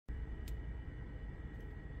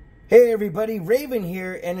Hey everybody, Raven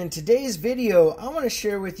here, and in today's video I want to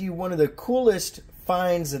share with you one of the coolest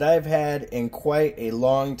finds that I've had in quite a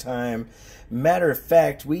long time. Matter of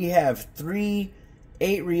fact, we have 3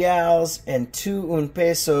 8 reals and 2 un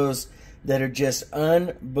pesos that are just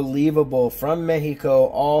unbelievable from Mexico,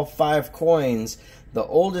 all 5 coins. The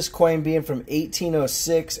oldest coin being from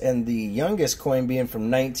 1806 and the youngest coin being from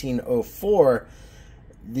 1904.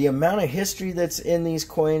 The amount of history that's in these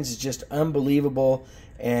coins is just unbelievable,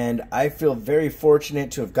 and I feel very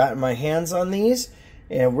fortunate to have gotten my hands on these.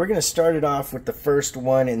 And we're going to start it off with the first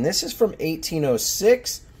one, and this is from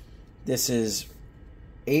 1806. This is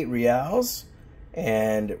 8 reals,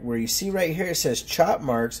 and where you see right here it says chop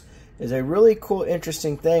marks is a really cool,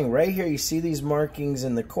 interesting thing. Right here you see these markings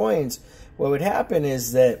in the coins. What would happen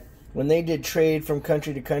is that when they did trade from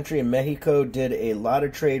country to country, and Mexico did a lot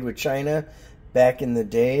of trade with China back in the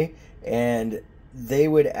day, and they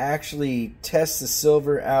would actually test the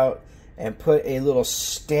silver out and put a little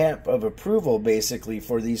stamp of approval basically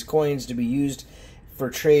for these coins to be used for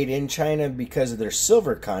trade in China because of their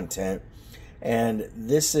silver content. And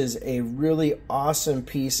this is a really awesome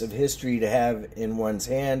piece of history to have in one's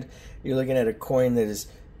hand. You're looking at a coin that is,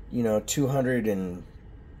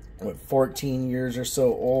 214 years or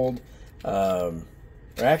so old, or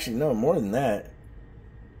actually no, more than that.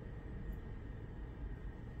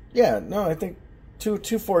 Yeah, no, I think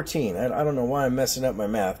 214. I don't know why I'm messing up my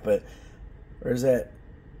math, but or is that?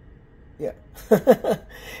 Yeah.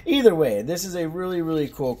 Either way, this is a really, really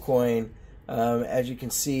cool coin. As you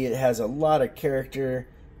can see, it has a lot of character,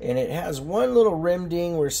 and it has one little rim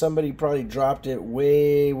ding where somebody probably dropped it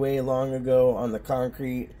way, way long ago on the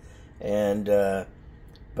concrete, and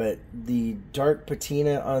but the dark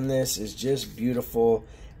patina on this is just beautiful.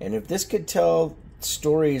 And if this could tell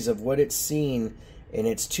stories of what it's seen in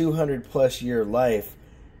its 200+ year life,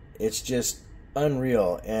 it's just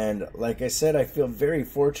unreal. And like I said, I feel very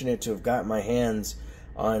fortunate to have got my hands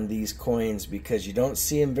on these coins because you don't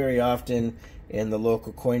see them very often in the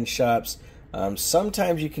local coin shops.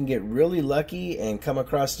 Sometimes you can get really lucky and come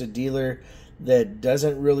across a dealer that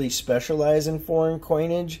doesn't really specialize in foreign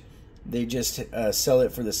coinage. They just sell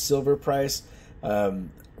it for the silver price,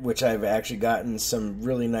 which I've actually gotten some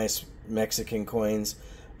really nice Mexican coins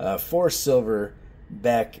for silver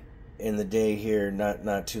back in the day here,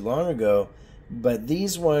 not too long ago. But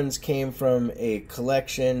these ones came from a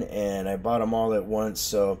collection, and I bought them all at once,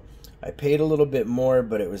 so I paid a little bit more,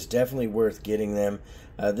 but it was definitely worth getting them.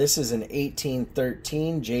 This is an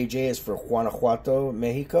 1813. JJ is for Guanajuato,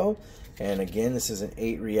 Mexico. And again, this is an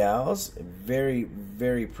 8 reals. Very,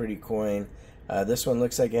 very pretty coin. This one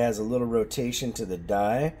looks like it has a little rotation to the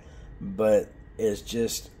die, but is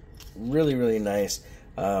just really, really nice.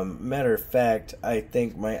 Matter of fact, I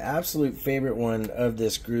think my absolute favorite one of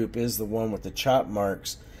this group is the one with the chop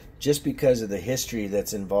marks, just because of the history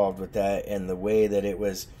that's involved with that and the way that it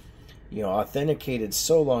was, authenticated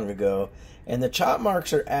so long ago. And the chop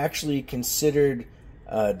marks are actually considered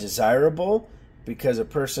desirable because a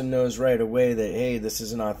person knows right away that, hey, this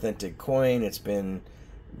is an authentic coin. It's been,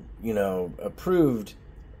 approved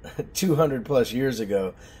 200+ years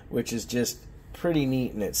ago, which is just pretty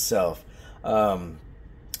neat in itself.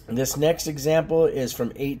 This next example is from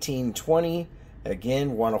 1820.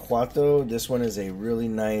 Again, Guanajuato. This one is a really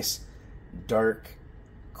nice dark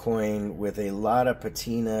coin with a lot of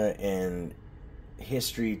patina and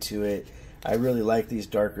history to it. I really like these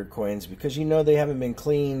darker coins because they haven't been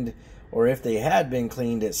cleaned, or if they had been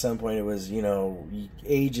cleaned at some point, it was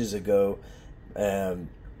ages ago.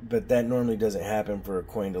 But that normally doesn't happen for a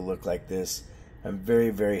coin to look like this. I'm very,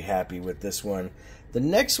 very happy with this one. The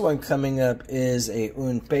next one coming up is a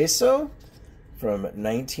un peso from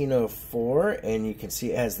 1904, and you can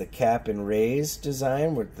see it has the cap and raise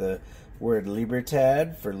design with the word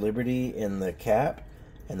Libertad for liberty in the cap,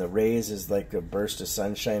 and the rays is like a burst of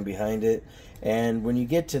sunshine behind it. And when you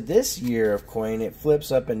get to this year of coin, it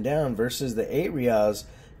flips up and down versus the 8 reals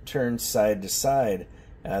turns side to side.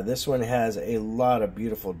 This one has a lot of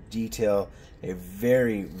beautiful detail. A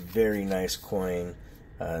very, very nice coin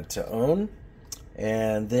to own.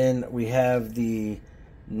 And then we have the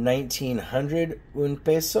 1900 un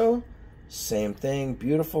peso. Same thing,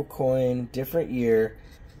 beautiful coin, different year,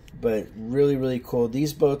 but really, really cool.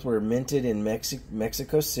 These both were minted in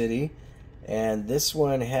Mexico City, and this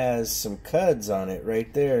one has some cuds on it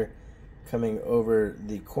right there coming over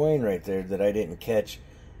the coin right there that I didn't catch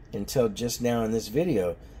until just now in this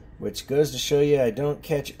video, which goes to show you I don't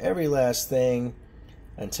catch every last thing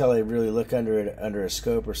until I really look under it under a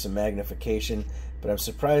scope or some magnification. But I'm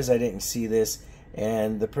surprised I didn't see this,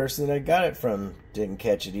 and the person that I got it from didn't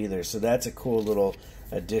catch it either. So that's a cool little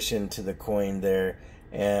addition to the coin there.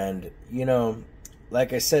 And, you know,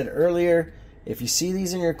 like I said earlier, if you see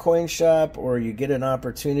these in your coin shop, or you get an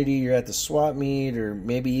opportunity, you're at the swap meet, or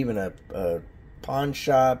maybe even a pawn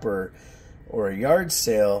shop or a yard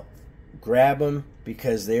sale, grab them,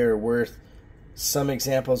 because they are worth, some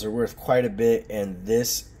examples are worth quite a bit, and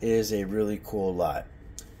this is a really cool lot.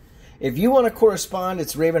 If you want to correspond,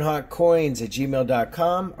 it's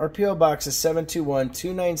ravenhawkcoins@gmail.com. Our P.O. Box is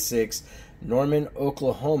 721-296, Norman,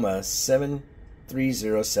 Oklahoma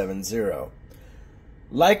 73070.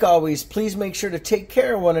 Like always, please make sure to take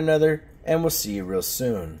care of one another, and we'll see you real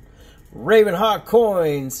soon. Ravenhawk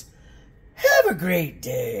Coins, have a great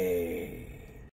day.